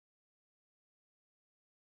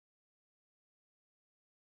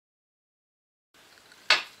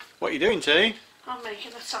What are you doing, T? I'm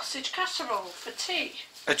making a sausage casserole for tea.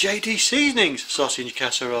 A JD Seasonings sausage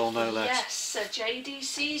casserole, no less. Yes, a JD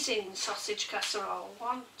Seasonings sausage casserole.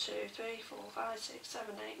 1, 2, 3, 4, 5, 6,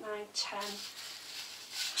 7, 8, 9, 10.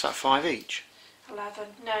 Is that 5 each? 11.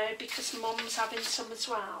 No, because Mum's having some as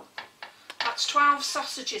well. That's 12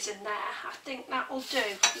 sausages in there. I think that will do.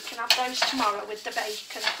 You can have those tomorrow with the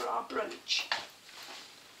bacon for our brunch.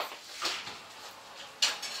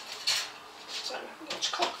 So I'm going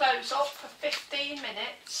to cook those up for 15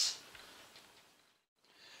 minutes.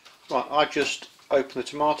 Right, I just open the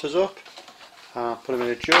tomatoes up, put them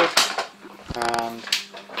in a jug and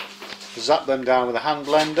zap them down with a hand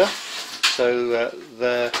blender so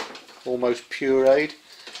they're almost pureed,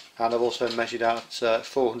 and I've also measured out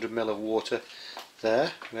 400 ml of water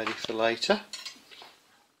there, ready for later.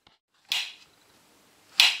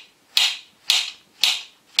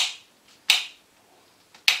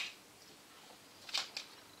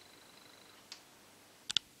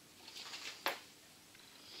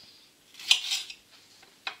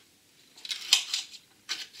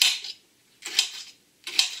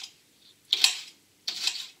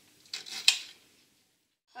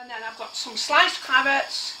 And then I've got some sliced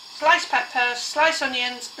carrots, sliced peppers, sliced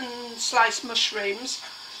onions and sliced mushrooms,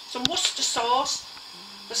 some Worcester sauce,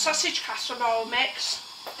 the sausage casserole mix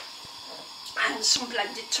and some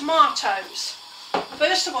blended tomatoes.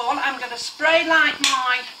 First of all, I'm going to spray light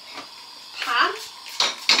my pan.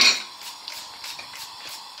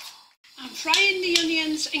 I'm frying the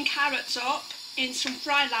onions and carrots up in some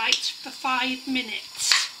fry light for 5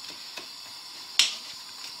 minutes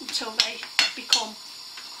until they become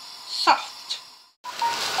soft.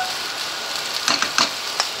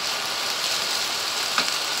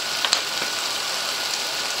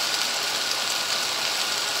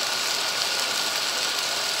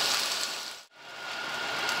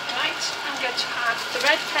 Right, I'm going to add the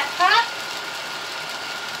red pepper.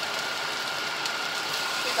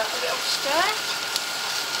 Give that a little stir.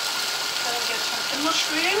 Then I'm going to add the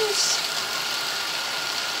mushrooms.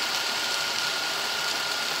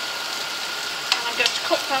 I'm going to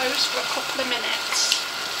cook those for a couple of minutes.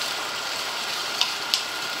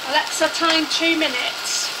 Alexa, time 2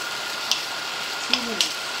 minutes. 2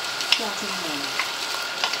 minutes, starting now.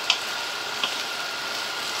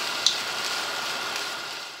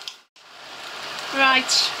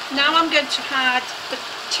 Right, now I'm going to add the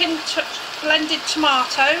blended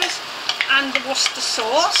tomatoes and the Worcester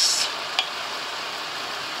sauce.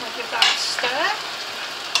 I'll give that a stir.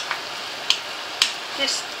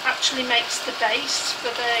 This actually makes the base for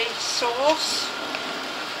the sauce.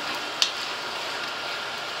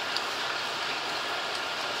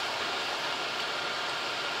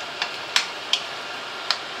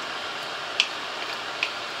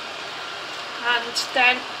 And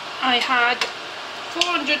then I had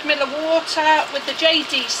 400 ml of water with the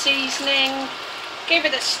JD seasoning, give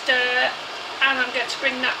it a stir, and I'm going to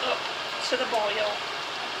bring that up to the boil.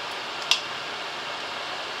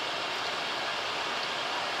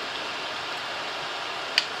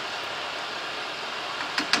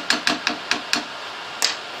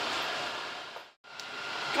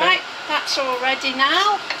 Right, that's all ready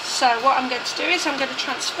now. So what I'm going to do is I'm going to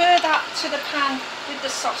transfer that to the pan with the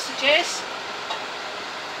sausages.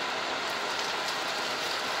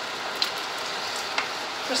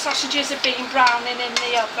 The sausages have been browning in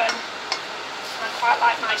the oven. I quite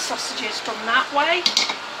like my sausages done that way.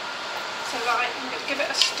 So right, I'm going to give it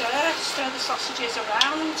a stir the sausages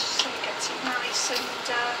around so it gets it nice and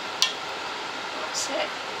that's it.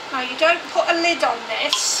 Now you don't put a lid on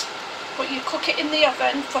this, but you cook it in the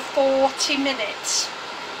oven for 40 minutes.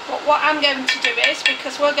 But what I'm going to do is,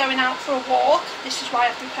 because we're going out for a walk, this is why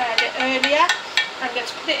I prepared it earlier, I'm going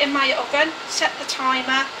to put it in my oven, set the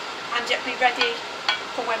timer, and it'll be ready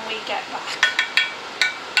for when we get back.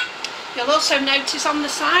 You'll also notice on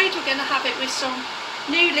the side we're going to have it with some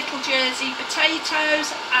new little Jersey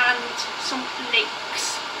potatoes and some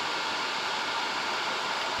leeks.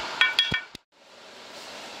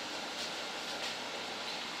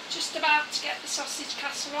 Just about to get the sausage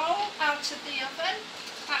casserole out of the oven,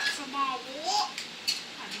 back from our walk,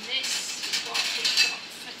 and this is what we've got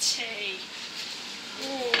for tea.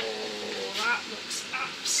 Oh, that looks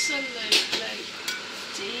absolutely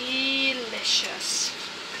delicious.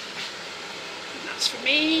 And that's for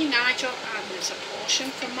me, Nigel, and there's a portion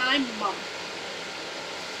for my mum.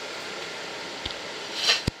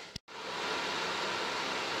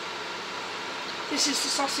 This is the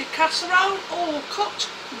sausage casserole, all cooked,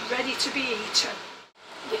 ready to be eaten.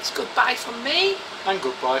 It's goodbye from me. And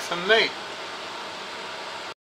goodbye from me.